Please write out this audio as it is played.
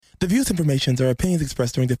The views, information, or opinions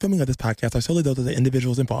expressed during the filming of this podcast are solely those of the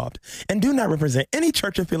individuals involved and do not represent any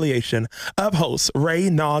church affiliation of host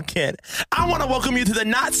Ray Naw Kent. I want to welcome you to the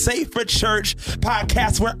Not Safe for Church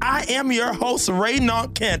podcast, where I am your host, Ray Naw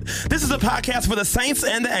Kent. This is a podcast for the saints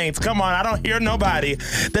and the ain'ts. Come on, I don't hear nobody.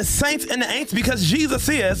 The saints and the ain'ts, because Jesus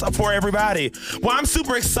is for everybody. Well, I'm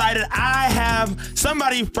super excited. I have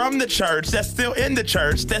somebody from the church that's still in the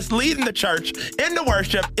church, that's leading the church, in the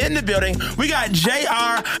worship, in the building. We got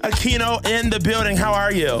JR Aquino in the building. How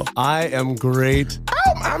are you? I am great.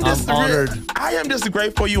 I'm just honored. I am just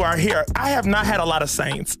grateful you are here. I have not had a lot of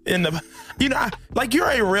saints in the, like you're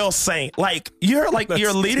a real saint. Like you're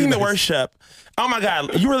leading the worship. Oh my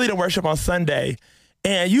God, you were leading worship on Sunday,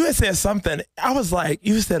 and you had said something. I was like,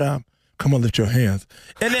 you said, "Come on, lift your hands,"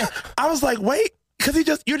 and then I was like, wait.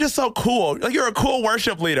 Because you're just so cool. Like, you're a cool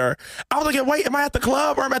worship leader. I was like, wait, am I at the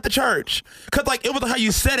club or am I at the church? Because, like, it was how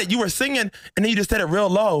you said it. You were singing, and then you just said it real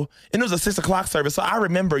low. And it was a 6 o'clock service. So I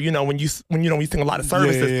remember, when you sing a lot of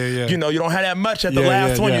services, you don't have that much at the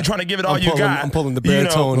last one. You're trying to give it all you got. I'm pulling the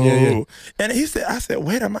baritone. And I said,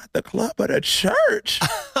 wait, am I at the club or the church?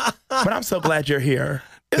 But I'm so glad you're here.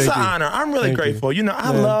 It's an honor. I'm really grateful.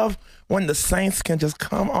 I love when the saints can just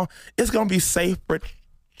come on. It's going to be safe for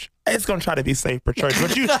It's going to try to be safe for church,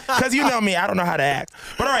 but because you know me, I don't know how to act.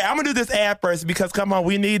 But all right, I'm going to do this ad first because, come on,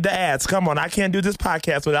 we need the ads. Come on, I can't do this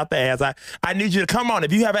podcast without the ads. I need you to come on.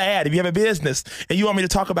 If you have an ad, if you have a business and you want me to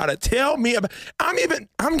talk about it, tell me about. I'm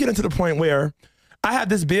getting to the point where I have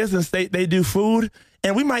this business. They do food,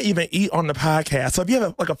 and we might even eat on the podcast. So if you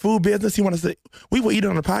have a food business, you want to say, we will eat it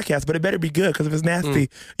on the podcast, but it better be good, because if it's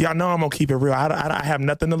nasty, y'all know I'm going to keep it real. I have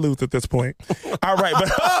nothing to lose at this point. All right,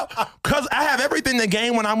 but because I have everything to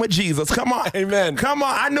gain when I'm with Jesus. Come on. Amen. Come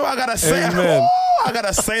on. I know I got to say Amen. I got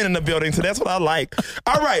a saint in the building, so that's what I like.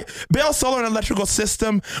 All right. Bell Solar and Electrical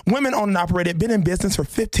System, women owned and operated, been in business for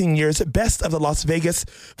 15 years, best of the Las Vegas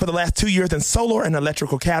for the last 2 years in solar and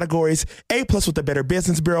electrical categories, A+ with the Better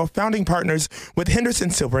Business Bureau, founding partners with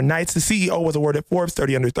Henderson Silver Knights. The CEO was awarded Forbes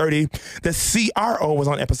 30 Under 30. The CRO was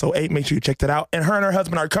on episode 8. Make sure you check that out. And her and her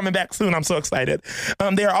husband are coming back soon. I'm so excited.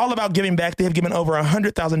 They are all about giving back. They have given over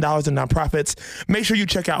 $100,000 in nonprofits. Make sure you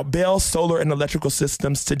check out Bell Solar and Electrical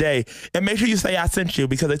Systems today. And make sure you say I sent you,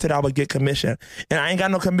 because they said I would get commission. And I ain't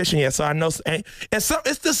got no commission yet, so I know.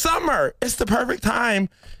 It's the summer. It's the perfect time.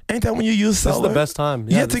 Ain't that when you use solar? This is the best time.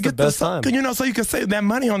 Yeah, to get the best time. So you can save that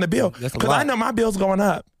money on the bill. Because I know my bill's going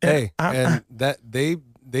up. And they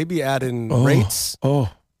be adding rates.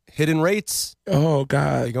 Hidden rates. Oh,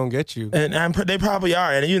 God. They're going to get you. And they probably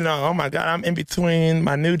are. And, oh, my God, I'm in between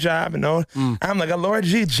my new job and I'm like, Lord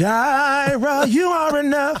G, Jireh, you are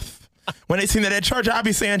enough. When they sing that at church, I'll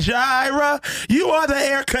be saying, Jireh, you are the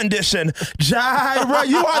air condition. Jireh,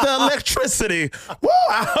 you are the electricity. Woo!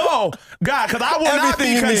 Oh, God, because I will not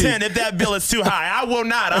be content if that bill is too high. I will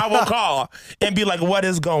not. I will call and be like, what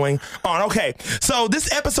is going on? Okay, so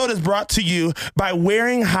this episode is brought to you by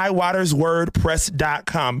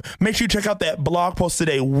WearingHighWatersWordPress.com. Make sure you check out that blog post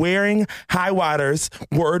today,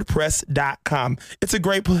 WearingHighWatersWordPress.com. It's a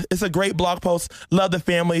great blog post. Love the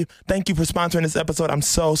family. Thank you for sponsoring this episode. I'm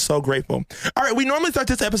so grateful. All right, we normally start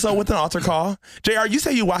this episode with an altar call. JR, you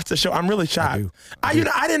say you watched the show. I'm really shocked. I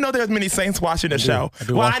didn't know there was many saints watching the show.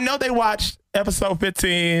 I know they watched episode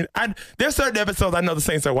 15. There's certain episodes I know the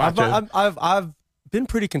saints are watching. I've been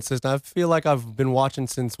pretty consistent. I feel like I've been watching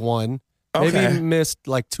since 1. Okay. Maybe missed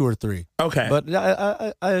like 2 or 3. Okay. But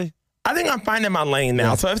I think I'm finding my lane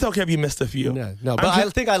now, so it's okay if you missed a few. No, but I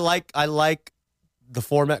think I like the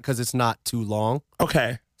format because it's not too long.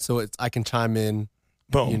 Okay. So I can chime in.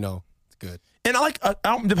 Boom. It's good. And I like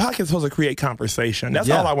the podcast is supposed to create conversation. That's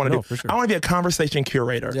all I want to do. For sure. I want to be a conversation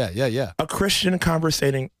curator. Yeah. A Christian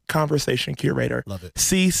conversation curator. Love it.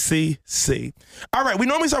 CCC. All right, we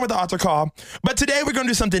normally start with the altar call, but today we're going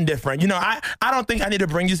to do something different. I don't think I need to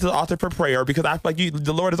bring you to the altar for prayer, because I feel like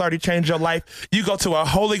the Lord has already changed your life. You go to a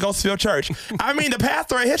Holy Ghost-filled church. I mean, the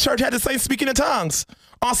pastor at his church had the saints speaking in tongues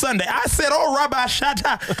on Sunday. I said, oh, Rabbi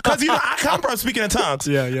Shatta, because, I come from speaking in tongues.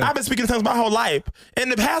 Yeah. I've been speaking in tongues my whole life.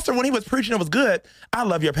 And the pastor, when he was preaching, it was good. I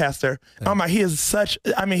love your pastor. Oh, my, he is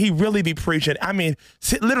he really be preaching. I mean,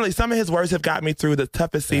 literally, some of his words have got me through the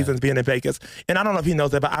toughest seasons being in Vegas. And I don't know if he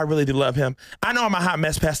knows that, but I really do love him. I know I'm a hot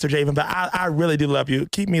mess, Pastor Javen, but I really do love you.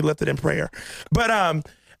 Keep me lifted in prayer. But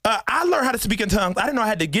I learned how to speak in tongues. I didn't know I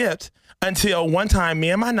had the gift until one time,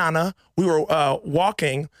 me and my nana, we were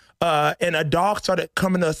walking, and a dog started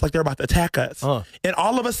coming to us like they're about to attack us. And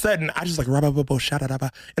all of a sudden, I just like,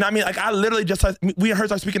 and I mean, like, I literally just, we heard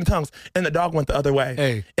her speaking in tongues, and the dog went the other way.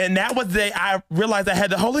 Hey. And that was the day I realized I had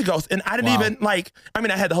the Holy Ghost. And I didn't even I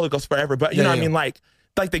had the Holy Ghost forever, but you know what I mean? Like,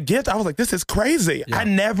 like the gift, I was like, this is crazy. Yeah. I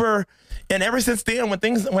never, and ever since then,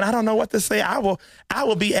 when I don't know what to say, I will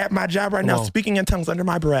be at my job right now speaking in tongues under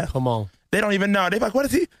my breath. Come on. They don't even know. They're like, what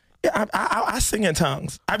is he? Yeah, I sing in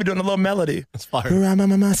tongues. I be doing a little melody. That's fire. You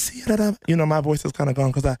know, my voice is kind of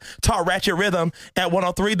gone because I taught Ratchet Rhythm at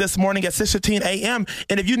 103 this morning at 6:15 a.m.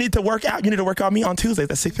 And if you need to work out, you need to work out me on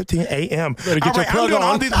Tuesdays at 6:15 a.m. Better get your plug I'm doing on.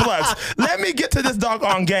 all these plugs. Let me get to this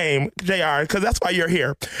doggone game, JR, because that's why you're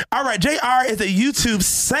here. All right, JR is a YouTube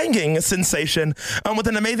singing sensation with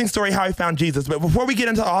an amazing story how he found Jesus. But before we get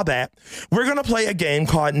into all that, we're going to play a game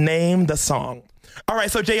called Name the Song. All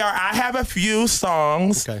right, so JR, I have a few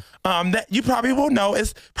songs that you probably will know.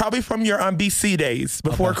 It's probably from your BC days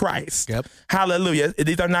before Christ. Yep. Hallelujah.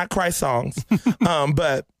 These are not Christ songs.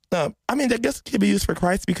 But I mean, I guess it can be used for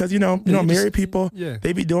Christ because, you know, married people,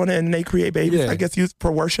 they be doing it and they create babies. Yeah. I guess used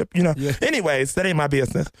for worship, you know. Yeah. Anyways, that ain't my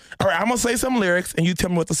business. All right, I'm going to say some lyrics and you tell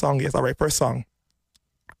me what the song is. All right, first song.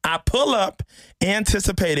 I pull up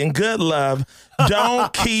anticipating good love.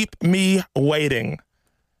 Don't keep me waiting.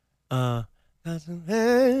 Okay,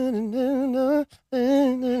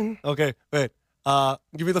 wait.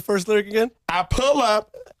 Give me the first lyric again. I pull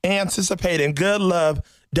up anticipating good love.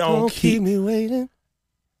 Don't keep me waiting.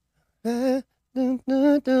 I've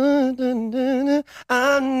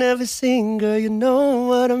never seen, girl, you know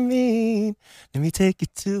what I mean. Let me take you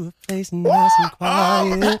to a place nice and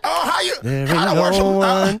quiet. How you? There ain't no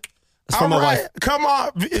one. It's from my wife. Come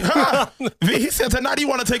on. He said tonight he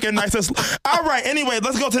want to take it nice and slow. All right. Anyway,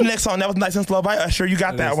 let's go to the next song. That was Nice and Slow by Usher. You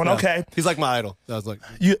got that one. Yeah. Okay. He's like my idol. That was like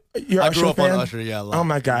you're I Usher grew up fan? on Usher. Yeah. Oh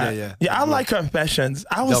my God. Yeah. I like Confessions.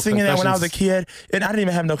 I was singing that when I was a kid, and I didn't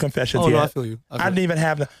even have no Confessions yet. No, I feel you. I didn't even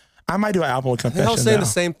have I might do an album with Confessions. I was saying the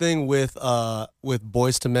same thing with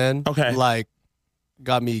Boys to Men. Okay. Like,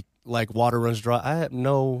 got me like water runs dry. I have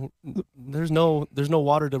there's no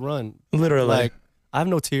water to run. Literally. Like, I have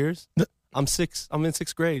no tears. I'm in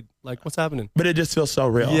sixth grade. Like, what's happening? But it just feels so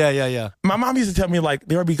real. Yeah. My mom used to tell me, like,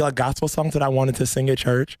 there would be like gospel songs that I wanted to sing at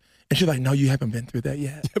church. And she's like, no, you haven't been through that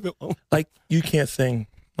yet. Like, you can't sing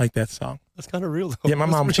like that song. That's kind of real, though. Yeah, my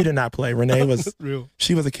mom, she did not play. Renee was real.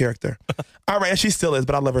 She was a character. All right, and she still is,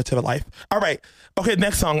 but I love her to the life. All right. Okay,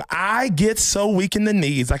 next song. I get so weak in the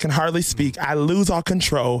knees, I can hardly speak. I lose all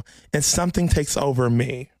control, and something takes over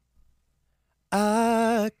me.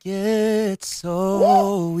 I get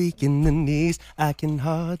so weak in the knees, I can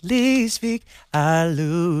hardly speak. I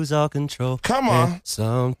lose all control. Come on. And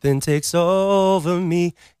something takes over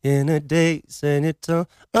me in a daze, and it's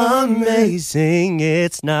amazing.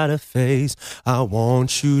 It's not a phase. I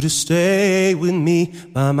want you to stay with me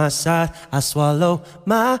by my side. I swallow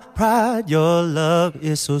my pride. Your love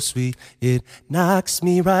is so sweet. It knocks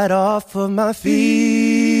me right off of my feet.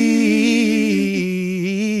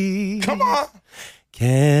 Come on.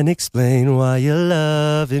 Can't explain why your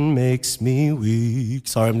loving makes me weak.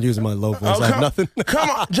 Sorry, I'm using my low voice. I have nothing. Come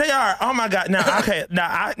on, JR. Oh my God. Now, okay.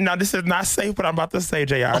 Now this is not safe what I'm about to say,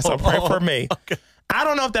 JR. So pray for me. Okay. I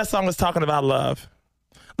don't know if that song is talking about love.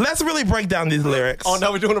 Let's really break down these lyrics. Oh,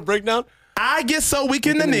 now we're doing a breakdown? I get so weak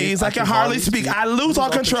in the knees, I can hardly speak. I lose all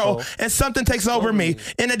control, and something takes over me.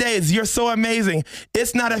 In the days, you're so amazing.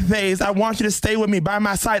 It's not a phase. I want you to stay with me by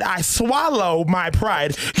my side. I swallow my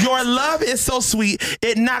pride. Your love is so sweet.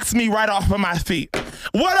 It knocks me right off of my feet.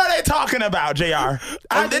 What are they talking about, JR?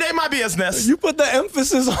 It ain't my business. You put the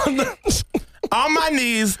emphasis on the... On my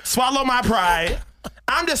knees, swallow my pride.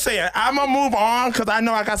 I'm just saying, I'm going to move on because I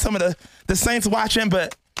know I got some of the saints watching,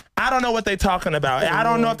 but I don't know what they talking about. I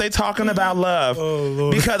don't know if they talking about love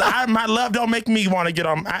because my love don't make me want to get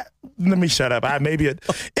on. Let me shut up.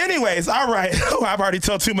 Anyways, all right. I've already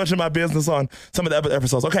told too much of my business on some of the other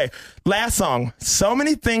episodes. Okay, last song. So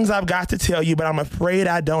many things I've got to tell you, but I'm afraid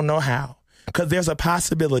I don't know how because there's a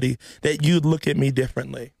possibility that you'd look at me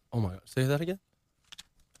differently. Oh my God. Say that again.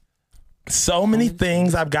 So many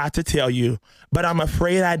things I've got to tell you, but I'm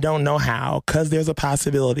afraid I don't know how because there's a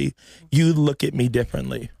possibility you'd look at me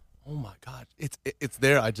differently. Oh my God, it's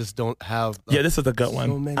there. I just don't have. Yeah, this is a good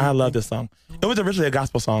one. I love this song. It was originally a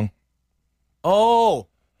gospel song. Oh,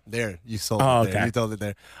 there you sold it. Okay. There. You told it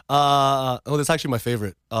there. That's actually my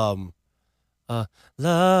favorite.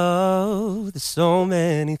 Love, there's so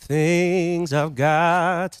many things I've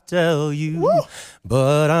got to tell you,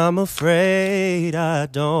 but I'm afraid I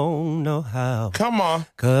don't know how. Come on.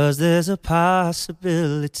 'Cause there's a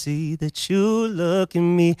possibility that you look at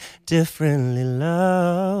me differently,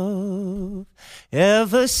 love.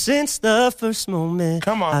 Ever since the first moment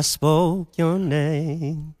I spoke your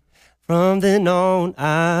name, from then on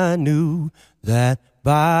I knew that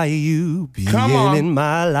by you being in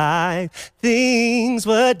my life. Things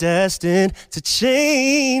were destined to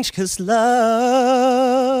change, 'cause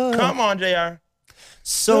love. Come on, JR.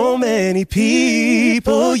 So many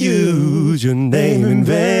people use your name in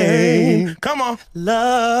vain. Come on.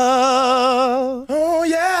 Love. Oh,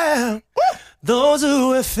 yeah. Woo. Those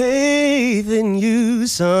who have faith in you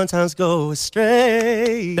sometimes go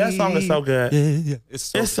astray. That song is so good. Yeah. It's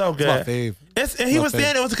so good. It's my fave. And he was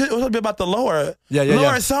saying it was a bit about the Lord. Yeah.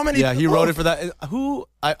 Lord, so many. Yeah, he wrote it for that. Who?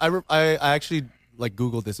 I actually like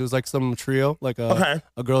Googled this. It was like some trio, like a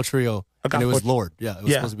girl trio, and it was Lord. Yeah, it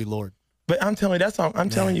was supposed to be Lord. But I'm telling you, that song, I'm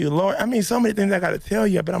telling you, Lord, I mean, so many things I got to tell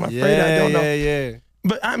you, but I'm afraid I don't know. Yeah.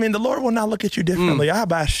 But I mean, the Lord will not look at you differently. I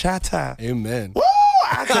buy Shatta. Amen. Woo!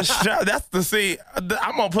 I could that's the see. I'm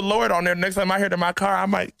gonna put Lord on there. Next time I hear it in my car, I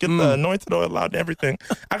might get the anointed oil out and everything.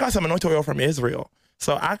 I got some anointed oil from Israel.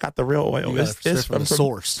 So I got the real oil. It's from the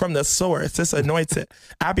source. From the source. It's anointed.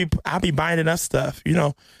 I be binding up stuff. You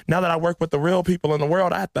know, now that I work with the real people in the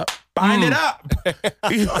world, I have to bind it up.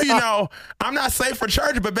 you know, I'm not safe for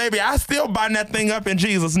church, but baby, I still bind that thing up in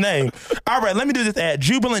Jesus' name. All right, let me do this ad.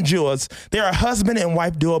 Jubilant Jewels. They're a husband and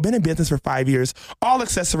wife duo. Been in business for 5 years. All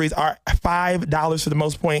accessories are $5 for the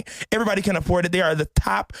most point. Everybody can afford it. They are the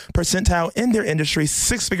top percentile in their industry.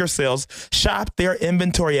 6-figure sales. Shop their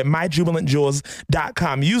inventory at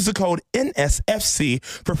myjubilantjewels.com. Use the code NSFC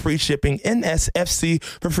for free shipping. NSFC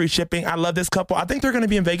for free shipping. I love this couple. I think they're going to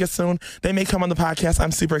be in Vegas soon. They may come on the podcast.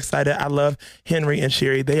 I'm super excited. I love Henry and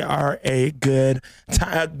Sherry. They are a good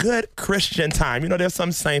Christian time. You know, there's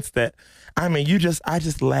some saints that, I mean, I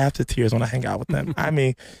just laugh to tears when I hang out with them. I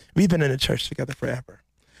mean, we've been in the church together forever.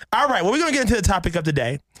 All right, well, we're going to get into the topic of the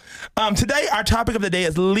day. Today, our topic of the day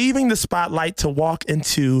is leaving the spotlight to walk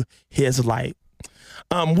into his light.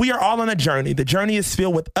 We are all on a journey. The journey is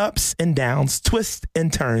filled with ups and downs, twists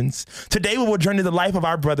and turns. Today, we will journey the life of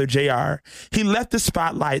our brother, JR. He left the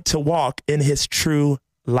spotlight to walk in his true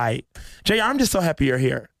light. JR, I'm just so happy you're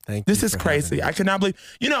here. Thank you. This is crazy. I cannot believe,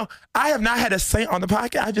 I have not had a saint on the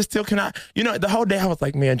podcast. I just still cannot, the whole day I was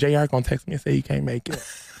like, man, JR going to text me and say he can't make it.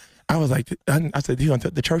 I was like, I said,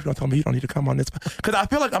 the church going to tell me you don't need to come on this. Because I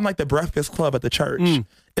feel like I'm like the Breakfast Club at the church.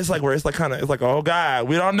 It's like where it's like oh God,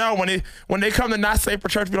 we don't know when they come to not safe for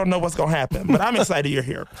church, we don't know what's going to happen. But I'm excited you're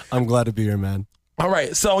here. I'm glad to be here, man. All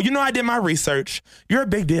right. So, I did my research. You're a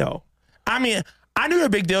big deal. I mean, I knew you're a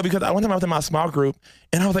big deal because one time I was in my small group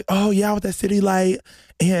and I was like, oh yeah, with that city light.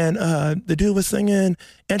 And the dude was singing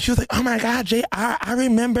and she was like, oh my God, JR, I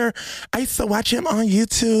remember I used to watch him on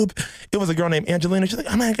YouTube. It was a girl named Angelina. She's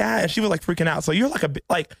like, oh my God. And she was like freaking out. So you're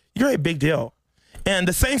you're a big deal. And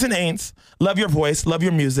the Saints and Ain'ts love your voice, love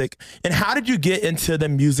your music. And how did you get into the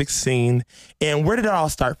music scene? And where did it all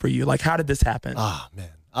start for you? Like, how did this happen? Oh,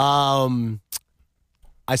 man.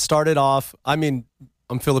 I started off, I'm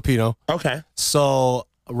Filipino. Okay. So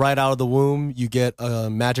right out of the womb, you get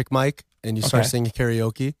a magic mic and you start singing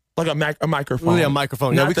karaoke. Like a microphone. Yeah, a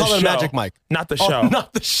microphone. Yeah, we call it a magic mic. Not the show.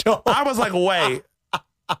 Not the show. I was like, wait.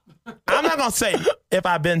 I'm not gonna say if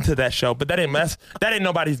I've been to that show, but that ain't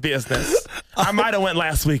nobody's business. I might have went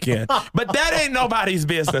last weekend, but that ain't nobody's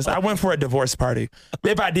business. I went for a divorce party.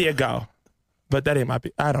 If I did go, but that ain't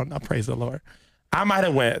I don't know. Praise the Lord. I might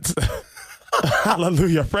have went.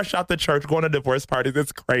 Hallelujah. Fresh out the church, going to divorce parties.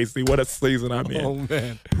 It's crazy. What a season I'm in. Oh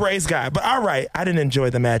man. Praise God. But all right, I didn't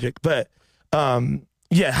enjoy the magic. But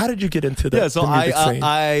yeah, how did you get into the music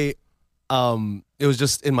scene? It was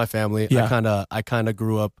just in my family. Yeah. I kinda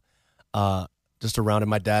grew up just around it.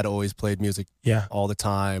 My dad always played music all the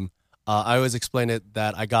time. I always explain it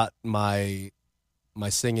that I got my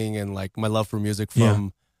singing and like my love for music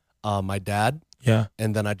from my dad. Yeah.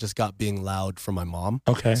 And then I just got being loud from my mom.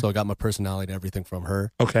 Okay. So I got my personality and everything from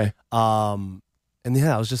her. Okay. And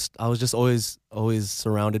yeah, I was just always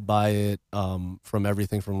surrounded by it. From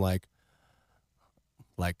everything from like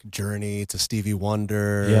Journey to Stevie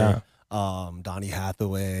Wonder. Yeah. Donny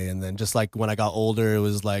Hathaway, and then just like when I got older, it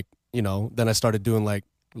was like, then I started doing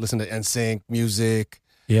listen to NSYNC music,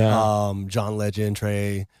 John Legend,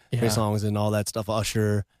 Trey songs and all that stuff,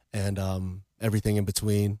 Usher, and everything in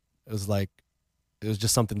between. It was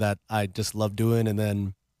just something that I just loved doing, and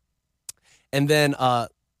then I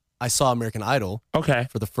saw American Idol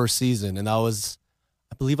for the first season, and I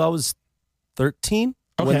believe I was 13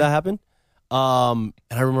 when that happened. And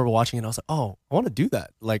I remember watching it and I was like, oh, I want to do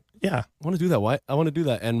that. I want to do that. Why? I want to do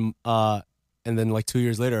that. And then 2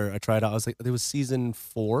 years later, I tried out. I was like, it was season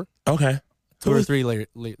 4. Okay. 2 or 3 later.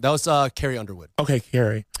 That was Carrie Underwood. Okay,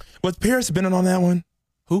 Carrie. Was Pierce Bennett on that one?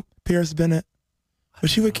 Who? Pierce Bennett.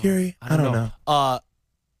 Was she with Carrie? I don't know.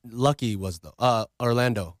 Lucky was the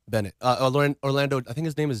Orlando Bennett. Orlando, I think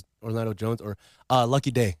his name is Orlando Jones or Lucky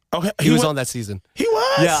Day. Okay, he was on that season. He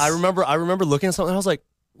was. Yeah, I remember looking at something. And I was like,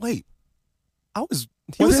 wait, was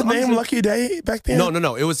his name Lucky Day back then?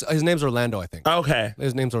 No. It was his name's Orlando, I think. Okay,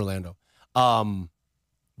 his name's Orlando.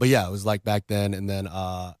 But yeah, it was like back then, and then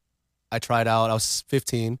I tried out. I was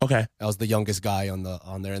 15. Okay, I was the youngest guy on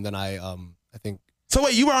there, and then I think. So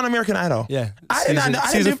wait, you were on American Idol? Yeah, I did not know.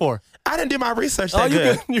 Season 4. I didn't do my research. Oh,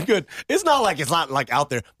 you're good. You're good. It's not like out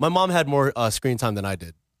there. My mom had more screen time than I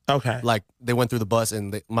did. Okay. Like they went through the bus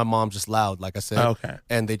and my mom just loud, like I said. Okay.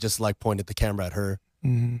 And they just like pointed the camera at her.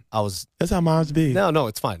 Mm-hmm. That's how moms be. No,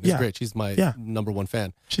 it's fine. It's great. She's my number one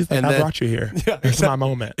fan. She's like, I brought you here. Yeah, this is my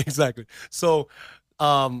moment. Exactly. So,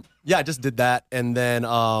 I just did that, and then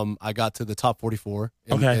I got to the top 44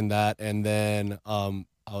 in that, and then I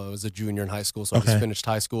was a junior in high school, so I just finished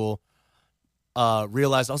high school.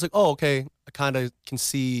 Realized I was like, oh, okay, I kind of can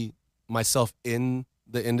see myself in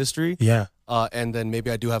the industry. Yeah. And then maybe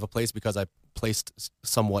I do have a place because I placed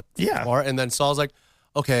somewhat Yeah. far. And then so I was like,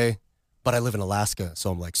 okay, but I live in Alaska,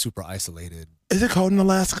 so I'm like super isolated. Is it cold in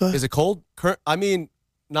Alaska? Is it cold? I mean,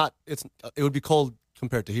 not. It would be cold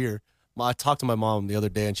compared to here. I talked to my mom the other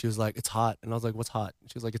day, and she was like, "It's hot," and I was like, "What's hot?"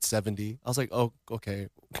 And she was like, "It's 70." I was like, "Oh, okay,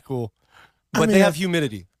 cool." But they have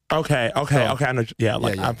humidity. Okay. I know. Yeah,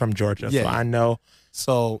 I'm from Georgia, so I know.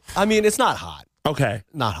 So I mean, it's not hot. Okay,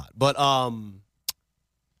 not hot, but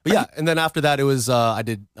yeah. And then after that, it was I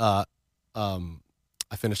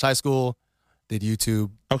finished high school, did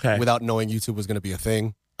YouTube. Okay. Without knowing YouTube was going to be a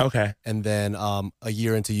thing. Okay. And then a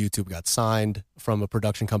year into YouTube, got signed from a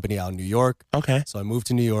production company out in New York. Okay. So I moved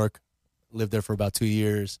to New York, lived there for about 2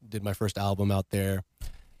 years, did my first album out there.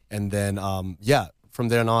 And then, from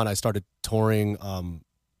then on, I started touring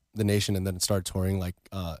the nation, and then started touring like,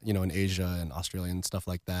 in Asia and Australia and stuff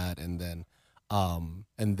like that. And then I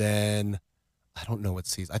don't know what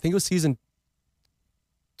season. I think it was season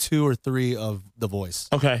 2 or 3 of The Voice.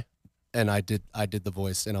 Okay. And I did The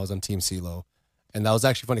Voice, and I was on Team CeeLo. And that was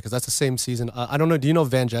actually funny because that's the same season. I don't know. Do you know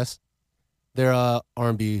Van Jess? They're a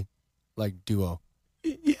R&B like duo.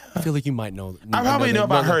 Yeah. I feel like you might know. I probably know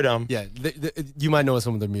if I heard them. Yeah, you might know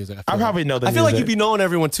some of their music. I probably know the music. I feel like you'd be knowing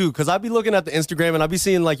everyone too, because I'd be looking at the Instagram and I'd be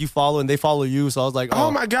seeing like you follow and they follow you. So I was like,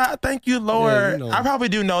 oh my God, thank you, Lord. Yeah, I probably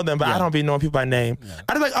do know them, but I don't be knowing people by name. Yeah.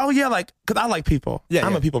 I'd be like, oh yeah, like, because I like people. Yeah,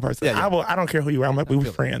 I'm a people person. Yeah. I don't care who you are. I'm like, we were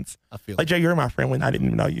friends. I feel like, JR, you're my friend when I didn't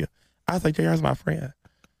even know you. I was like, JR's my friend.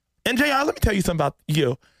 And JR, let me tell you something about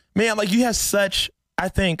you. Man, like you have such, I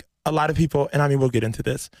think a lot of people, and I mean, we'll get into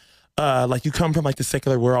this, like you come from like the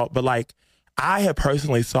secular world, but like I have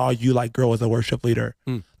personally saw you like grow as a worship leader.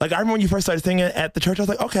 Like I remember when you first started singing at the church, I was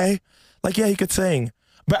like, okay, like yeah, he could sing.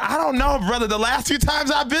 But I don't know, brother, the last few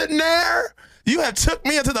times I've been there, you have took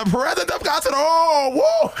me into the presence of God. I said, oh,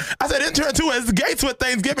 whoa. I said, enter into his gates with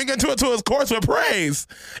thanksgiving, into his courts with praise.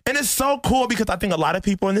 And it's so cool because I think a lot of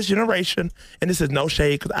people in this generation, and this is no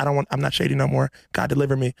shade because I'm not shady no more. God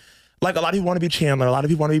deliver me. Like a lot of people want to be Chandler. A lot of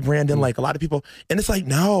people want to be Brandon. Like a lot of people. And it's like,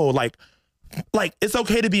 no, like it's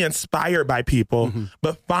okay to be inspired by people,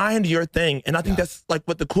 but find your thing. And I think that's like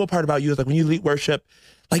what the cool part about you is like when you lead worship,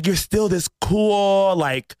 like you're still this cool,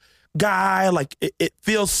 like guy, like it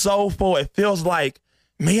feels soulful. It feels like,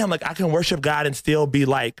 man, like I can worship God and still be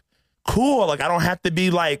like cool. Like I don't have to be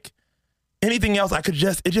like anything else. It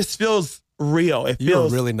just feels real. It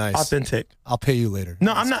feels really nice, authentic. I'll pay you later.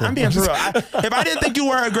 No, I'm not. Cool. I'm being real. If I didn't think you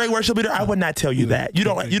were a great worship leader, I would not tell you that. You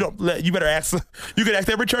better ask. You could ask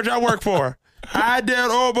every church I work for. I did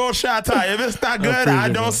oboe shatai. If it's not good, I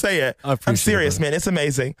don't say it. I'm serious, man. It's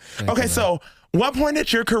amazing. Okay, so what point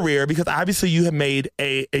at your career, because obviously you have made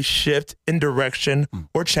a shift in direction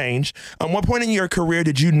or change, what point in your career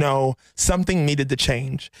did you know something needed to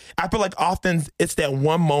change? I feel like often it's that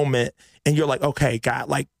one moment and you're like, okay, God,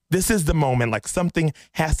 like this is the moment, like something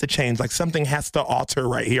has to change, like something has to alter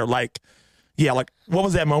right here. Like, yeah, like what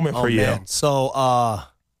was that moment for you? Man. So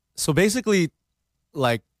basically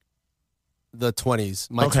like the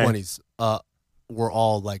 20s, my 20s, were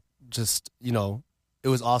all like just, it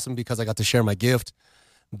was awesome because I got to share my gift,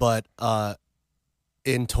 but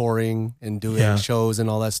in touring and doing shows and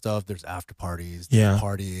all that stuff, there's after parties,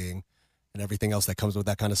 partying, and everything else that comes with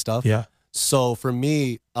that kind of stuff. Yeah. So for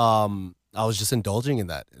me, I was just indulging in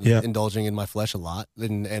that, indulging in my flesh a lot,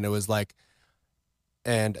 and it was like,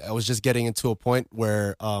 and I was just getting into a point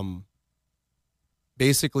where,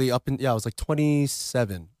 basically I was like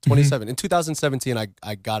 27. In 2017, I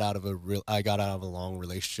got out of a long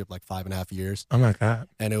relationship, like 5.5 years. Oh my God.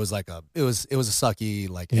 And it was like it was a sucky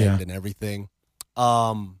like end and everything.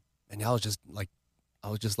 And I was just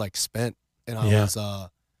like spent, and I was,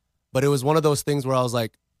 but it was one of those things where I was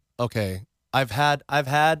like, okay, I've had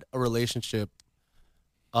a relationship,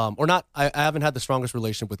 or not. I haven't had the strongest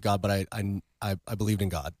relationship with God, but I believed in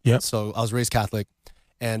God. Yep. So I was raised Catholic,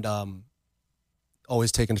 and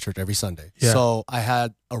always taken to church every Sunday. Yeah. So I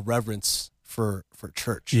had a reverence for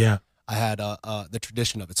church. Yeah. I had the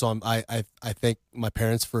tradition of it. So I thank my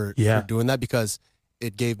parents for Yeah. doing that, because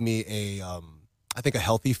it gave me I think a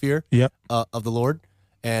healthy fear Yep. of the Lord,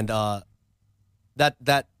 and that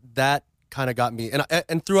kind of got me.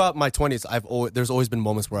 And throughout my 20s, there's always been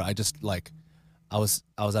moments where I just like I was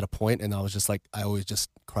at a point, and I was just like, I always just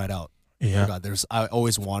cried out, Yeah. oh God, I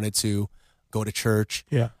always wanted to go to church.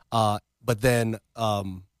 Yeah. But then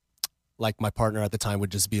like my partner at the time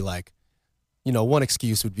would just be like, you know, one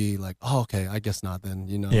excuse would be like, oh, okay, I guess not then,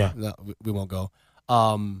 you know, Yeah. no, we won't go.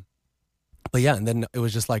 But yeah, and then it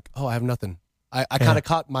was just like, oh, I have nothing. I kind of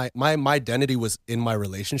caught my identity was in my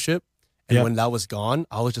relationship. And Yeah. when that was gone,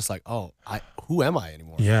 I was just like, oh, who am I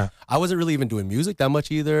anymore? Yeah. I wasn't really even doing music that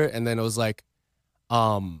much either. And then it was like,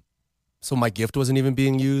 so my gift wasn't even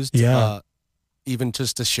being used. Yeah. Even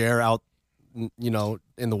just to share out, you know,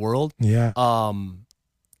 in the world. Yeah.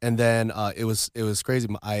 And then it was crazy.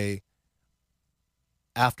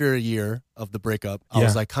 After a year of the breakup, I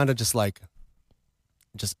was like kind of just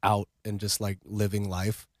out and just like living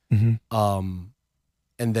life. Mm-hmm.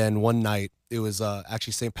 And then one night, it was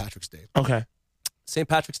actually St. Patrick's Day. Okay. St.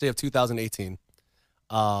 Patrick's Day of 2018.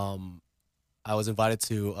 I was invited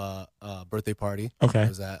to a birthday party. Okay. It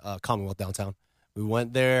was at Commonwealth downtown. We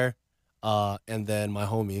went there, and then my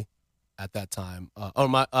homie at that time,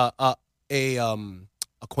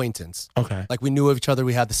 acquaintance. Okay. Like we knew of each other.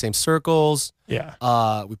 We had the same circles.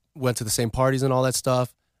 Yeah. We went to the same parties and all that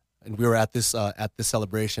stuff. And we were at this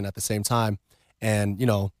celebration at the same time. And, you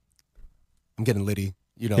know, I'm getting litty,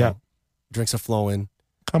 you know, Yeah. drinks are flowing.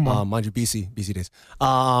 Come on. Mind you, BC days.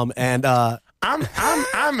 And I'm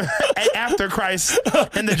after Christ,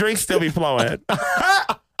 and the drinks still be flowing.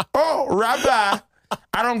 Oh, Rabbi,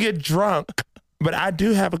 I don't get drunk, but I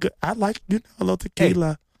do have I like, you know, a little tequila.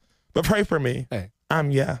 Hey. But pray for me. Hey.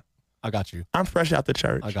 I got you. I'm fresh out the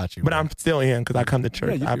church. I got you. But man. I'm still in because I come to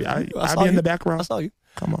church. Yeah, I'll be in the back row. I saw you.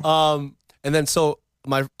 Come on. And then so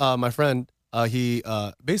my friend, he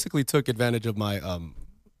basically took advantage of my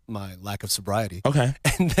my lack of sobriety. Okay.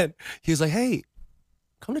 And then he was like, "Hey,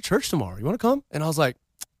 come to church tomorrow. You want to come?" And I was like,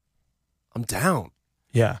 "I'm down."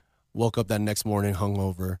 Yeah. Woke up that next morning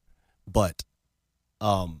hungover, but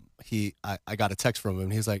I got a text from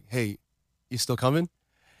him. He's like, "Hey, you still coming?"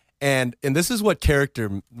 And this is why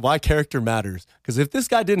character matters. Because if this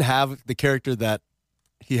guy didn't have the character that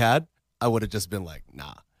he had, I would have just been like,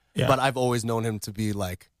 nah. Yeah. But I've always known him to be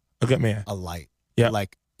like a good man, a light. Yeah.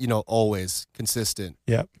 Like, you know, always consistent.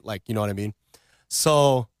 Yeah. Like, you know what I mean?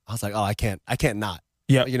 So I was like, oh, I can't not.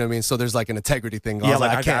 Yeah. You know what I mean? So there's like an integrity thing. I Yeah, was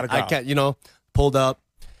like, I can't, you know, pulled up.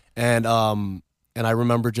 And I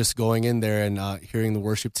remember just going in there and hearing the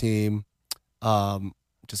worship team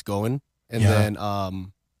just going. And then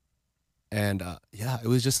it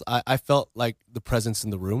was just I felt like the presence in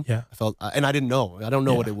the room. Yeah. I felt, and I didn't know. I don't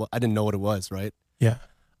know what it was. I didn't know what it was, right? Yeah.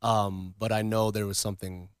 But I know there was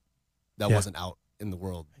something that wasn't out in the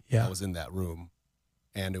world. Yeah. That was in that room,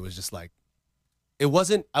 and it was just like, it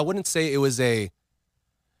wasn't. I wouldn't say it was a.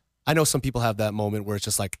 I know some people have that moment where it's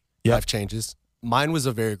just like life changes. Mine was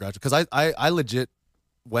a very gradual, because I legit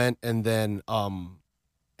went and then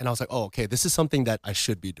and I was like, oh, okay, this is something that I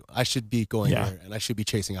should be doing. I should be going there, and I should be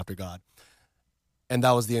chasing after God. And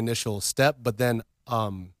that was the initial step. But then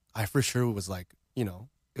I for sure was like, you know,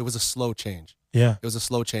 it was a slow change. Yeah. It was a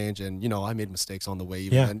slow change. And, you know, I made mistakes on the way.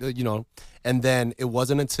 Even, and, you know, and then it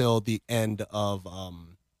wasn't until the end of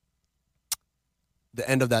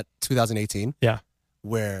that 2018. Yeah.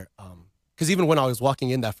 Where, because even when I was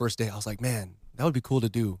walking in that first day, I was like, man, that would be cool to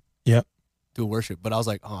do. Yep. Do worship. But I was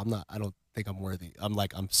like, oh, I don't think I'm worthy.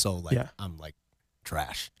 I'm so like, I'm like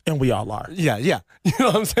trash. And we all are. Yeah. You know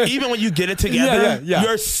what I'm saying? Even when you get it together,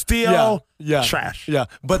 you're still trash. Yeah.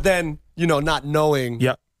 But then, you know, not knowing,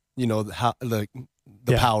 you know, how the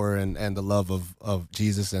power and the love of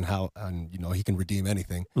Jesus, and how, and, you know, he can redeem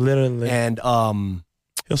anything. Literally. And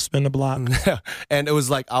he'll spin the block. And it was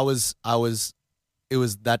like it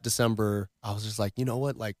was that December, I was just like, you know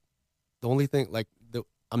what? Like, the only thing, like,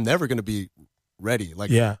 I'm never going to be ready.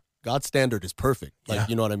 Like, God's standard is perfect. Like,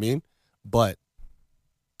 you know what I mean? But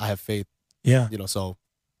I have faith. Yeah. You know, so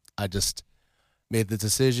I just made the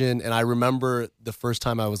decision. And I remember the first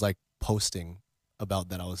time I was like posting about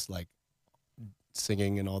that, I was like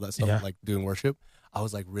singing and all that stuff, like doing worship. I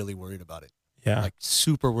was like really worried about it. Yeah. Like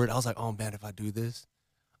super worried. I was like, oh man, if I do this,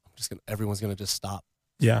 everyone's going to just stop.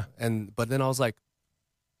 Yeah. But then I was like,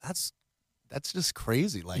 that's that's just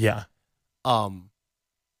crazy. Like, yeah.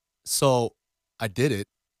 So I did it,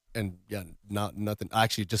 and nothing.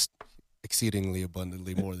 Actually, just exceedingly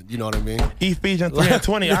abundantly more than, you know what I mean? Ephesians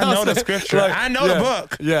 3:20. I know the scripture. Like, I know the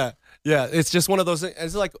book. Yeah. It's just one of those things.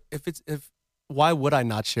 It's like, why would I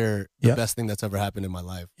not share the best thing that's ever happened in my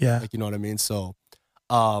life? Yeah. Like, you know what I mean? So,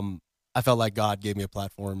 I felt like God gave me a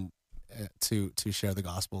platform to share the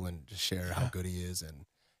gospel and just share how good He is, and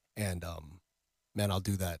man, I'll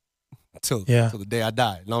do that till the day I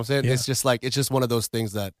die. You know what I'm saying? Yeah. It's just one of those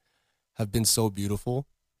things that have been so beautiful.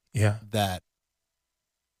 Yeah. That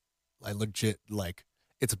I legit, like,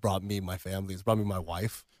 it's brought me my family. It's brought me my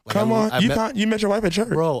wife. Like, Come on, you met your wife at church,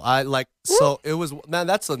 bro. So it was, man.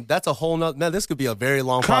 That's a whole nother, man. This could be a very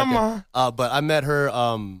long podcast. But I met her.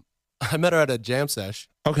 I met her at a jam sesh.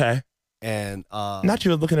 Okay. And not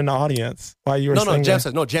you were looking in the audience while you were singing.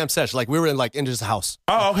 jam sesh. Like, we were in just a house.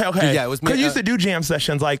 Oh, okay. Yeah, it was me. Because you used to do jam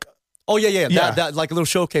sessions, like. Oh yeah. That like a little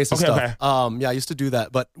showcase and stuff. Okay. Yeah, I used to do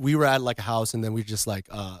that. But we were at like a house, and then we just like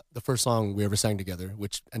the first song we ever sang together,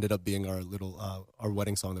 which ended up being our little our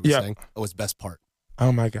wedding song that we sang. It was Best Part.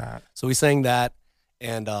 Oh my God. So we sang that,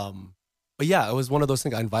 and but yeah, it was one of those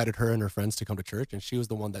things. I invited her and her friends to come to church, and she was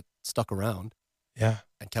the one that stuck around. Yeah.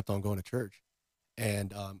 And kept on going to church.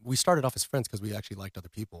 And we started off as friends because we actually liked other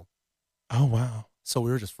people. Oh wow. So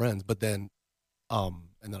we were just friends, but then and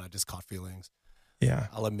then I just caught feelings. Yeah.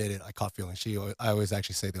 I'll admit it, I caught feelings. I always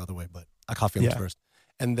actually say the other way, but I caught feelings first.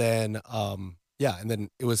 And then and then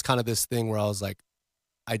it was kind of this thing where I was like,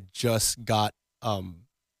 I just got I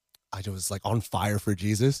was like on fire for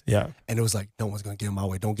Jesus. Yeah. And it was like, no one's gonna get in my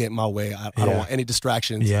way. Don't get in my way. I don't want any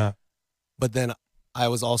distractions. Yeah. But then I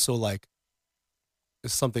was also like,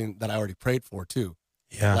 it's something that I already prayed for too.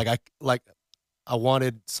 Yeah. I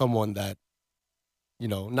wanted someone that, you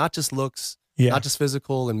know, not just looks, not just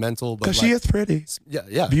physical and mental, but because she is pretty.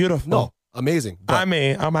 Yeah. Beautiful. No, amazing. But, I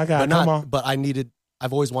mean, oh my God, come on. But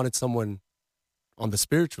I've always wanted someone on the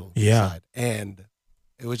spiritual side. And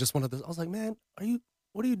it was just one of those, I was like, man,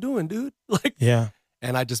 what are you doing, dude? Like,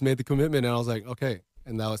 and I just made the commitment, and I was like, okay.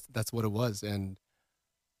 And that's what it was. And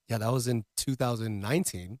yeah, that was in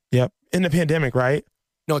 2019. Yep. In the pandemic, right?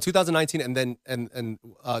 No, 2019, and then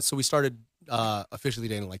so we started officially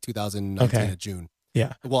dating like 2019 in June.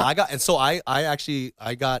 Yeah. Well, I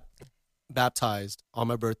got baptized on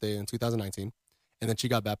my birthday in 2019, and then she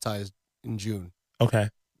got baptized in June. Okay.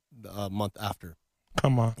 A month after.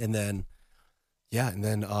 Come on. And then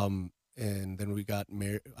we got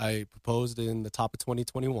married. I proposed in the top of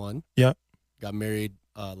 2021. Yep. Got married,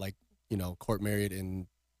 court married in.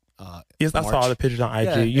 Yes, I saw the pictures on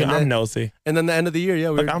IG. Yeah, I'm nosy. And then the end of the year,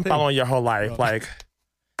 I'm following your whole life. Like,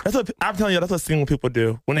 that's what I'm telling you. That's what single people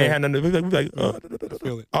do when they had nothing. We're like,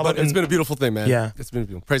 feel it. But it's been a beautiful thing, man. Yeah, it's been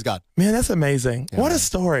beautiful. Praise God, man. That's amazing. Yeah, what a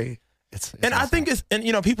story. It's and I think it's, and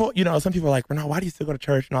people, some people are like, Renaud, why do you still go to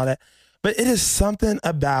church and all that? But it is something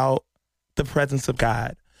about the presence of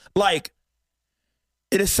God. Like,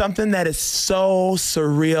 it is something that is so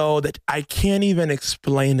surreal that I can't even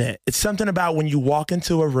explain it. It's something about when you walk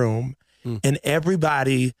into a room and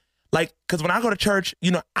everybody, like, because when I go to church,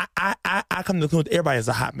 I come to the conclusion everybody is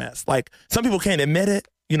a hot mess. Like, some people can't admit it.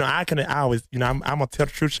 I always, I'm gonna tell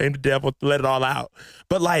the truth, shame the devil, let it all out.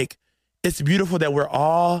 But like, it's beautiful that we're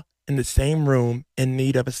all in the same room in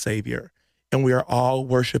need of a savior, and we are all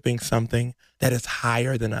worshiping something that is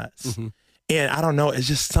higher than us. Mm-hmm. And I don't know, it's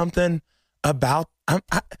just something about,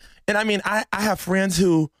 I have friends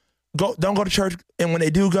who don't go to church, and when they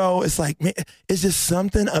do go, it's like, man, it's just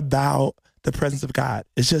something about the presence of God.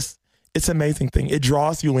 It's an amazing thing. It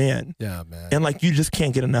draws you in. Yeah, man. And like, you just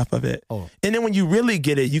can't get enough of it. Oh. And then when you really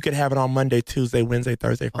get it, you could have it on Monday, Tuesday, Wednesday,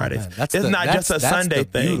 Thursday, Fridays. It's not just a Sunday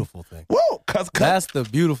thing. Beautiful thing. Whoa, that's the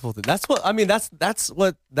beautiful thing.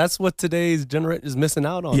 That's what today's generation is missing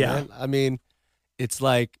out on, man. I mean, it's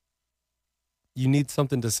like, you need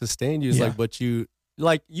something to sustain you. It's like, but you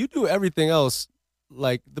do everything else.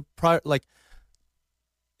 Like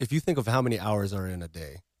if you think of how many hours are in a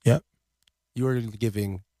day, you are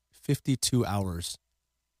giving 52 hours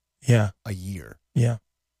a year. Yeah.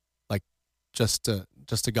 Like just to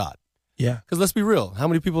God. Yeah. Because let's be real. How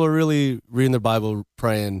many people are really reading their Bible,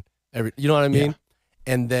 praying, you know what I mean?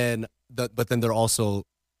 Yeah. And then, but then they're also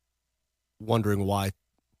wondering why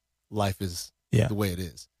life is the way it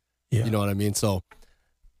is. Yeah. You know what I mean? So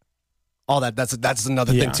all that's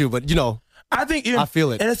another thing too. But I think I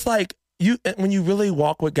feel it. And it's like, when you really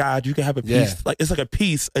walk with God, you can have a peace. Like, it's like a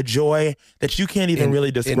peace, a joy that you can't even really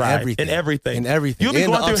describe. In everything. You'll be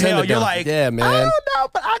going through hell. You're like, yeah, man. I don't know,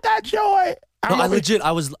 but I got joy.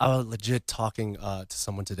 I was legit talking to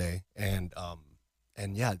someone today, and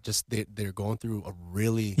yeah, just they're going through a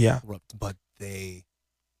really rough, but they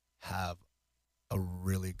have a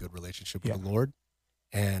really good relationship with the Lord,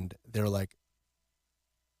 and they're like,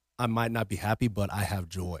 I might not be happy, but I have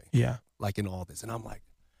joy. Yeah. Like in all this. And I'm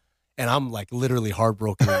like literally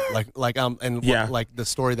heartbroken. like the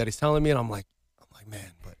story that he's telling me, and I'm like,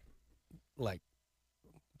 man, but like,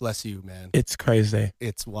 bless you, man. It's crazy.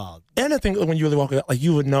 It's wild. And I think when you really walk out, like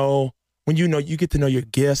you would know, when you get to know your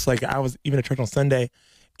gifts. Like I was even at church on Sunday,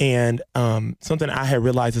 and something I had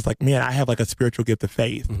realized is like, man, I have like a spiritual gift of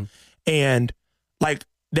faith. Mm-hmm. And like,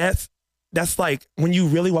 that's like, when you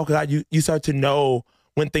really walk out, you start to know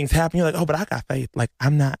when things happen, you're like, oh, but I got faith. Like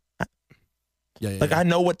I'm not, I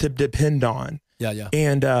know what to depend on. Yeah.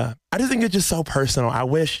 And I just think it's just so personal. I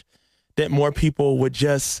wish that more people would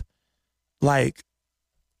just like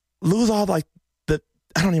lose all like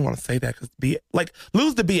I don't even want to say that, because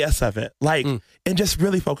lose the BS of it, like, and just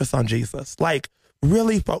really focus on Jesus. Like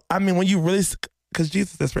really, I mean, when you really, because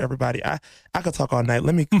Jesus is for everybody. I could talk all night.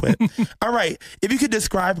 Let me quit. All right. If you could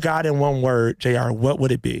describe God in one word, JR, what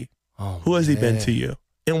would it be? Oh, who has he been to you?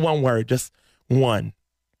 In one word, just one.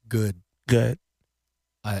 Good.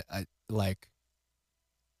 I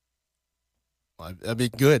mean,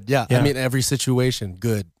 good. Yeah. I mean, every situation,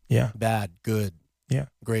 good. Yeah. Bad, good. Yeah.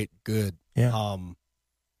 Great, good. Yeah.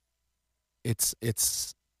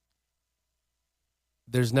 It's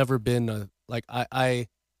there's never been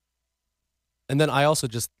and then I also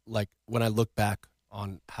just, like, when I look back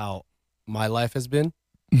on how my life has been,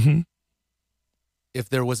 mm-hmm. if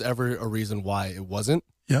there was ever a reason why it wasn't,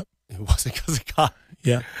 yep, it wasn't because of God.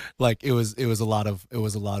 Yeah. Like it was a lot of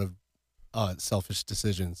selfish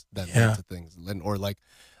decisions that led to things. Or like,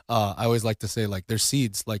 I always like to say, like, there's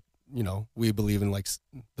seeds, like, you know, we believe in like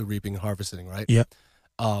the reaping and harvesting, right? Yeah.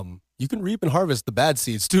 You can reap and harvest the bad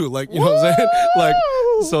seeds too. Like, you know what I'm saying? Like,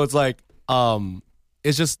 so it's like,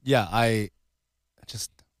 it's just,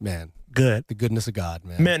 man. Good. The goodness of God,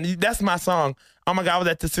 man. Man, that's my song. Oh my God, I was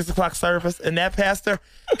at the 6:00 service, and that pastor,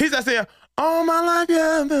 he started saying, all my life you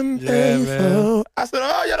have been faithful. Man. I said,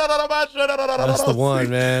 oh, yeah, that's the one,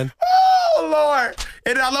 man. Oh, Lord.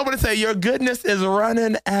 And I love when they say, your goodness is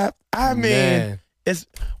running after. I mean, man. It's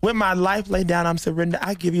when my life laid down, I'm surrendered.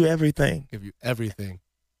 I give you everything. Give you everything.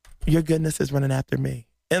 Your goodness is running after me.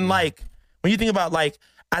 And like, when you think about like,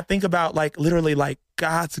 I think about like literally like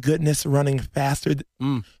God's goodness running faster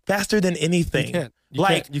than anything.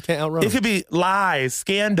 You can't outrun it. Could be lies,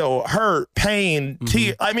 scandal, hurt, pain,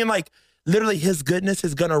 tears. I mean, like literally his goodness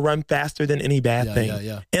is gonna run faster than any bad thing.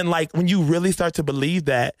 Yeah. And like when you really start to believe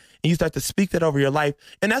that and you start to speak that over your life,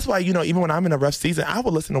 and that's why, you know, even when I'm in a rough season, I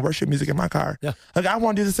will listen to worship music in my car. Yeah. Like I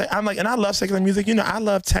want to do the same. I'm like, and I love secular music. You know, I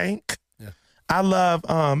love Tank. I love,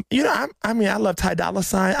 I love Ty Dolla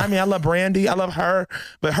 $ign. I mean, I love Brandy. I love her,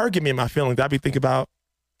 but her give me my feelings. I be thinking about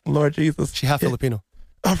Lord Jesus. She half Filipino.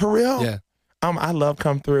 Oh, for real? Yeah. I love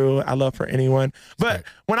Come Through. I love For Anyone. But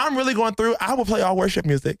when I'm really going through, I will play all worship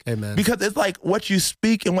music. Amen. Because it's like what you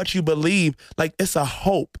speak and what you believe, like it's a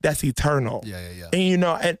hope that's eternal. Yeah. And you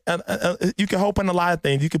know, and you can hope in a lot of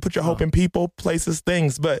things. You can put your hope in people, places,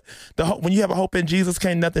 things. But the hope, when you have a hope in Jesus,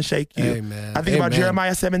 can't nothing shake you. Amen. I think about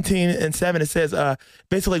Jeremiah 17:7. It says,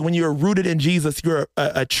 basically, when you're rooted in Jesus, you're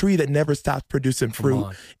a tree that never stops producing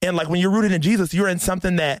fruit. And like when you're rooted in Jesus, you're in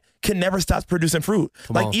something that can never stop producing fruit.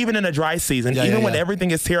 Even in a dry season, even when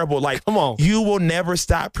everything is terrible, like you will never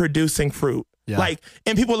stop producing fruit. Yeah. Like,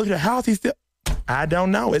 and people look at how is he still? I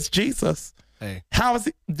don't know. It's Jesus. Hey, how is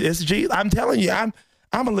he? It's Jesus. I'm telling you, I'm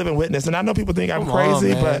a living witness, and I know people think I'm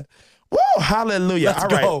crazy, but whoa, hallelujah!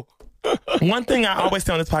 Let's go. Right. One thing I always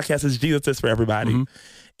say on this podcast is Jesus is for everybody. Mm-hmm.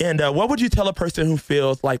 And what would you tell a person who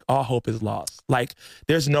feels like all hope is lost? Like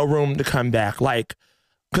there's no room to come back. Like,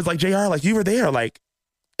 because like JR, like you were there, like,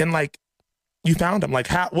 and like you found him.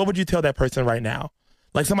 Like, what would you tell that person right now?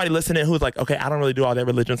 Like somebody listening who's like, okay, I don't really do all that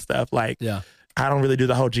religion stuff. Like, I don't really do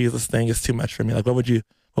the whole Jesus thing. It's too much for me. Like, what would you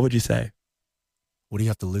say? What do you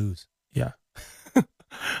have to lose? Yeah.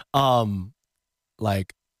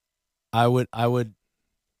 Like I would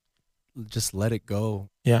just let it go.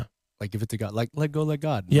 Yeah. Like give it to God. Like let go, let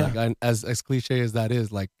God. Yeah. Like, as cliche as that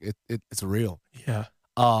is, like it's real. Yeah.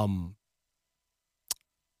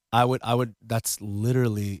 I would. That's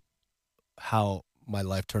literally how my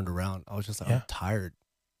life turned around. I was just like, I'm tired,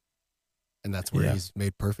 and that's where he's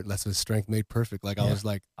made perfect. That's his strength made perfect. Like I was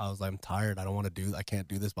like, I'm tired. I don't want to do. I can't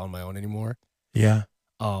do this on my own anymore. Yeah.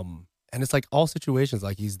 And it's like all situations,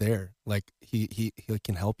 like he's there. Like he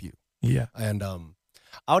can help you. Yeah. And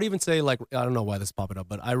I would even say, like, I don't know why this is popping up,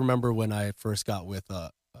 but I remember when I first got with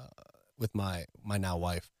my now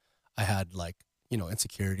wife, I had like, you know,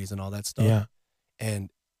 insecurities and all that stuff. Yeah. And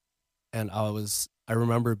I I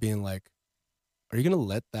remember being like, are you going to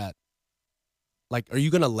let that, like, are you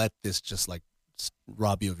going to let this just like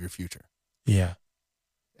rob you of your future? Yeah.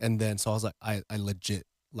 And then, so I was like, I legit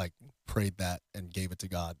like prayed that and gave it to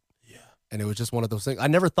God. Yeah. And it was just one of those things. I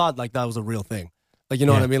never thought like that was a real thing. Like, you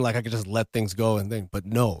know what I mean? Like I could just let things go and think, but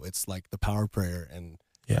no, it's like the power of prayer. And,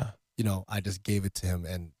 you know, I just gave it to him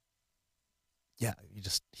and yeah, he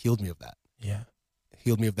just healed me of that. Yeah.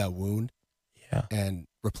 Healed me of that wound. Yeah. And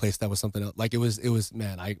replaced that with something else. Like it was,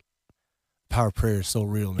 man, power of prayer is so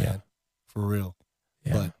real, man. Yeah. For real.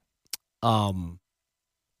 Yeah. But,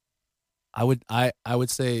 I would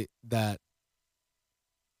say that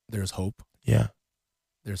there's hope. Yeah.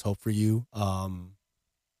 There's hope for you.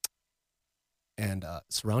 And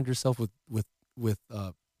surround yourself with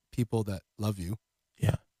people that love you.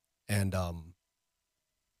 Yeah. And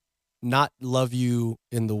not love you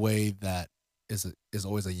in the way that is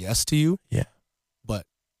always a yes to you. Yeah. But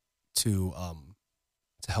to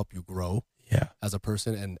help you grow. Yeah. As a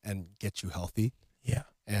person and get you healthy. Yeah.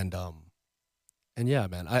 And yeah,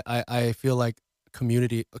 man, I feel like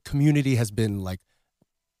community has been like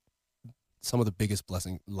some of the biggest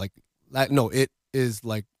blessing. Like, no, it is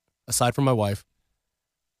like, aside from my wife,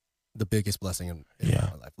 the biggest blessing in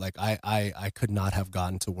my life. Like I could not have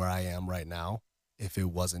gotten to where I am right now if it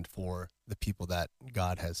wasn't for the people that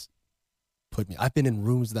God has put me. I've been in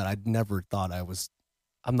rooms that I never thought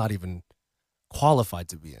I'm not even qualified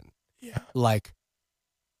to be in. Yeah. Like,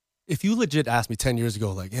 if you legit asked me 10 years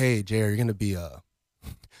ago, like, hey, Jay, you're gonna be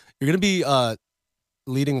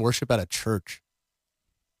leading worship at a church,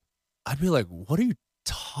 I'd be like, what are you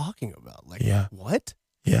talking about? Like, what?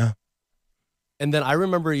 Yeah. And then I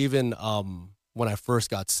remember even when I first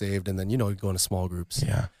got saved, and then, you know, going to small groups.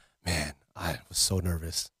 Yeah. Man, I was so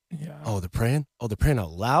nervous. Yeah. Oh, they're praying? Oh, they're praying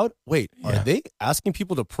out loud? Wait, are they asking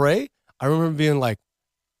people to pray? I remember being like,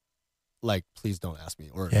 please don't ask me,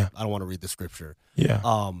 or I don't want to read the scripture. Yeah.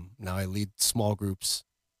 Now I lead small groups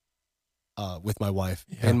with my wife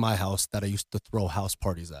in my house that I used to throw house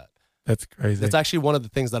parties at. That's crazy. That's actually one of the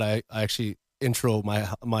things that I actually intro my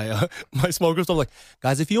small groups. I'm like,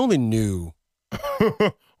 guys, if you only knew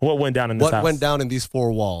what went down in this house. What went down in these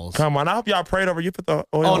four walls. Come on, I hope y'all prayed over. You put the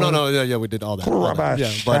oil. Oh no, yeah, we did all that.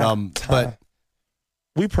 Yeah, but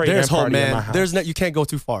we prayed. There's hope, man. In my house. There's you can't go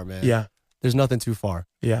too far, man. Yeah, there's nothing too far.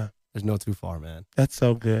 Yeah, there's no too far, man. That's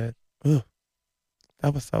so good. Ooh,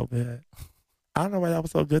 that was so good. I don't know why that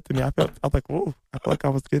was so good to me. I was like, ooh, I feel like I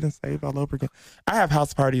was getting saved all over again. I have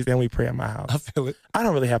house parties and we pray at my house. I feel it. I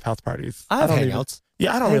don't really have house parties. I have hangouts.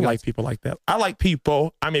 I don't really like people like that. I like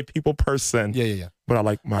people. I'm a people person. Yeah. But I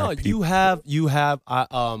like my people. You have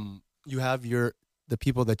the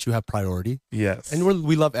people that you have priority. Yes. And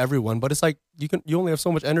we love everyone, but it's like you only have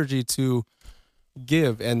so much energy to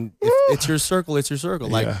give, and if it's your circle, it's your circle.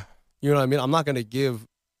 Like, you know what I mean? I'm not going to give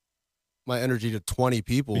my energy to 20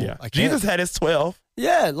 people. Yeah. Jesus had his 12.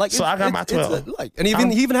 Yeah, like so I got my 12. And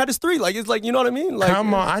he even had his 3. Like, it's like, you know what I mean? Like,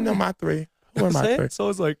 come on, I know my 3. Who are my 3? So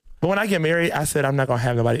it's like, but when I get married, I said I'm not gonna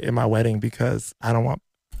have nobody in my wedding because I don't want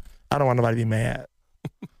nobody to be mad.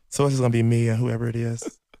 So it's just gonna be me and whoever it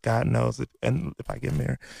is. God knows it. And if I get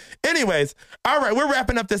married. Anyways, all right, we're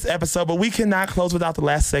wrapping up this episode, but we cannot close without the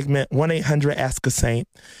last segment, 1-800-ASK-A-SAINT.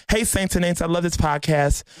 Hey, Saints and Aints, I love this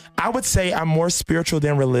podcast. I would say I'm more spiritual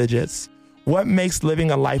than religious. What makes living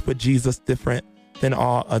a life with Jesus different than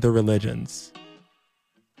all other religions?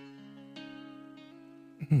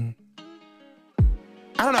 I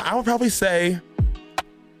don't know. I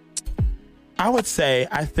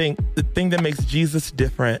think the thing that makes Jesus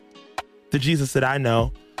different, the Jesus that I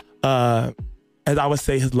know, as I would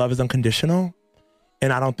say, his love is unconditional.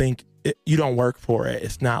 And I don't think you don't work for it.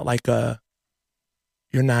 It's not like you're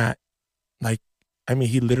not like, I mean,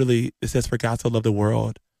 he literally, it says, for God so loved the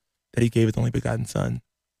world that he gave his only begotten son.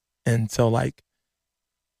 And so like,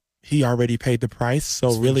 he already paid the price.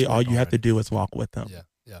 So really all you have to do is walk with him. Yeah.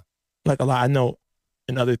 Like a lot, I know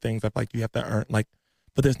in other things, I like you have to earn, like,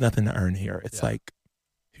 but there's nothing to earn here. It's like,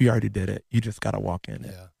 you already did it. You just got to walk in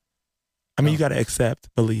it. I mean, you got to accept,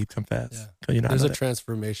 believe, confess. Yeah. There's a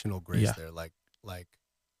transformational grace there. Like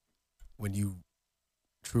when you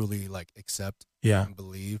truly like accept and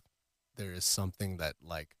believe, there is something that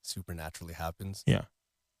like supernaturally happens. Yeah.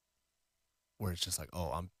 Where it's just like,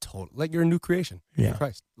 oh, I'm total, like you're a new creation in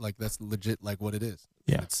Christ. Like that's legit like what it is.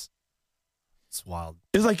 Yeah. It's wild.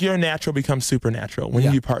 It's like your natural becomes supernatural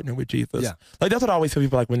when you partner with Jesus. Yeah. Like that's what I always tell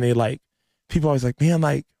people, like when they like, people always like, man,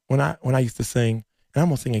 like when I used to sing, and I'm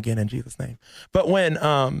gonna sing again in Jesus' name. But when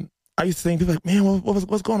I used to sing, people like, man,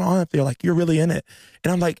 what's going on up there? Like you're really in it.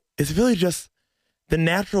 And I'm like, it's really just the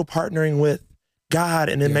natural partnering with God,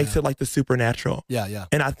 and it makes it like the supernatural. Yeah.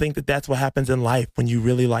 And I think that that's what happens in life when you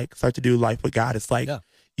really like start to do life with God. It's like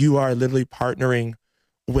you are literally partnering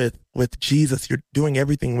with Jesus. You're doing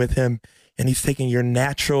everything with him, and he's taking your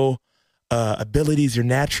natural abilities, your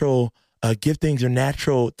natural giftings, your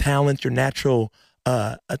natural talents, your natural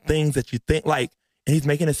things that you think like, and he's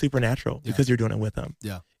making it supernatural because you're doing it with him.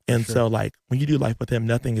 Yeah. And so like when you do life with him,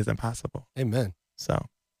 nothing is impossible. Amen. So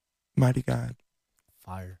mighty God.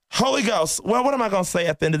 Fire. Holy Ghost. Well, what am I going to say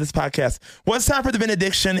at the end of this podcast? Well, it's time for the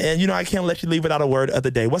benediction, and I can't let you leave without a word of the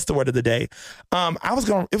day. It was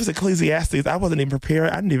Ecclesiastes. I wasn't even prepared.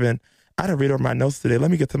 I didn't read over my notes today. Let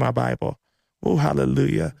me get to my Bible. Oh,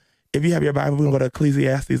 hallelujah. If you have your Bible, we're going to go to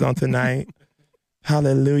Ecclesiastes on tonight.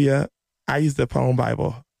 Hallelujah. I use the phone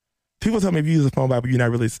Bible. People tell me if you use the phone Bible, you're not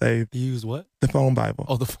really saved. You use what? The phone Bible.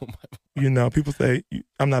 Oh, the phone Bible. People say,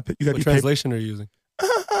 I'm not. You got what translation are you using?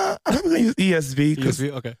 I'm going to use ESV.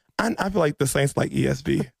 ESV? Okay. I feel like the saints like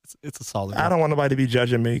ESV. It's a solid one. I don't want nobody to be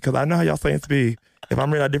judging me because I know how y'all saints be. If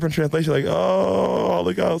I'm reading a different translation, like, oh,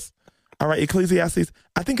 Holy Ghost. All right, Ecclesiastes.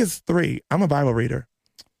 I think it's 3. I'm a Bible reader.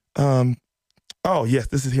 Oh, yes,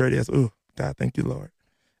 here it is. Ooh, God, thank you, Lord.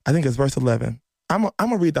 I think it's verse 11. I'm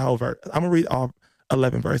going to read the whole verse. I'm going to read all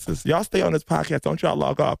 11 verses. Y'all stay on this podcast. Don't y'all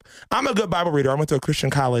log off. I'm a good Bible reader. I went to a Christian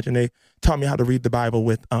college, and they taught me how to read the Bible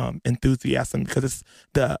with enthusiasm because it's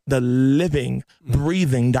the living,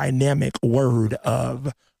 breathing, dynamic word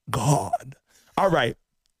of God. All right.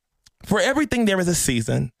 For everything there is a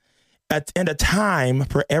season and a time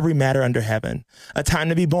for every matter under heaven, a time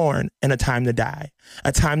to be born and a time to die,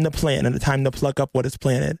 a time to plant and a time to pluck up what is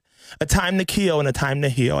planted, a time to kill and a time to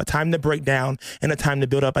heal, a time to break down and a time to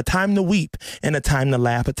build up, a time to weep and a time to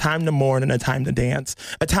laugh, a time to mourn and a time to dance,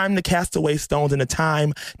 a time to cast away stones and a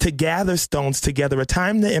time to gather stones together, a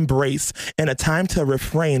time to embrace and a time to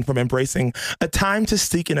refrain from embracing, a time to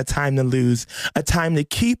seek and a time to lose, a time to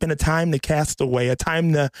keep and a time to cast away, a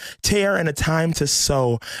time to tear and a time to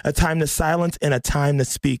sow, a time to silence and a time to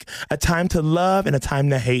speak, a time to love and a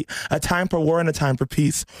time to hate, a time for war and a time for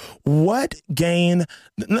peace. What gain...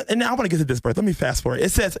 And now I want to get to this verse. Let me fast forward.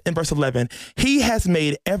 It says in verse 11, he has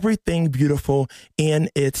made everything beautiful in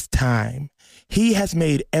its time. He has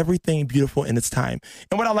made everything beautiful in its time.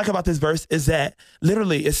 And what I like about this verse is that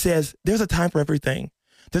literally it says there's a time for everything.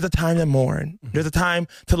 There's a time to mourn. There's a time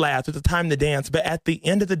to laugh. There's a time to dance. But at the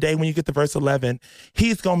end of the day, when you get to verse 11,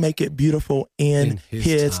 he's going to make it beautiful in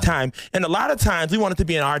his time. And a lot of times we want it to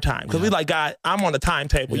be in our time because we like, God, I'm on the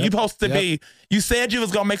timetable. You're supposed to be, you said you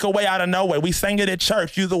was going to make a way out of nowhere. We sang it at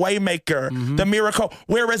church. You're the way maker, the miracle.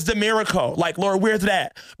 Where is the miracle? Like, Lord, where's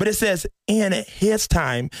that? But it says in his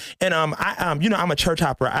time. And I'm a church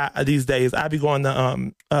hopper these days. I be going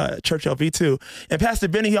to Church LV too. And Pastor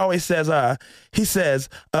Benny, he always says,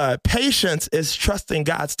 patience is trusting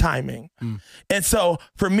God's timing. And so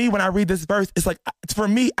for me, when I read this verse, it's like, for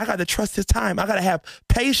me, I got to trust his time. I got to have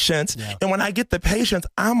patience. And when I get the patience,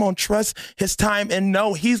 I'm going to trust his time and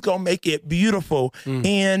know he's going to make it beautiful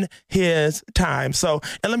in his time. So,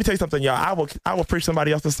 and let me tell you something, y'all, I will preach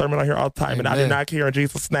somebody else's sermon on here all the time. Amen. And I do not care in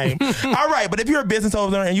Jesus' name. All right. But if you're a business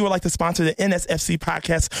owner and you would like to sponsor the NSFC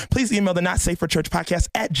podcast, please email the Not Safe for Church podcast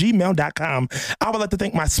at gmail.com. I would like to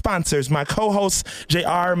thank my sponsors, my co-host,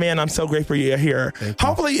 JR. Man, I'm so grateful you're here.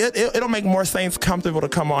 Hopefully it'll make more saints comfortable to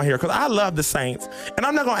come on here because I love the saints. And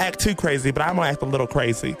I'm not going to act too crazy, but I'm going to act a little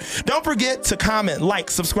crazy. Don't forget to comment, like,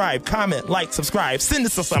 subscribe, send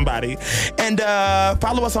this to somebody. And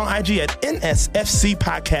follow us on IG at NSFC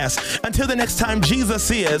Podcast. Until the next time,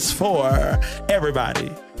 Jesus is for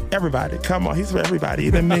everybody. Everybody. Come on. He's for everybody,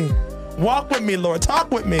 even me. Walk with me, Lord.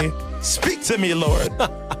 Talk with me. Speak to me, Lord.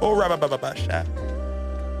 Oh,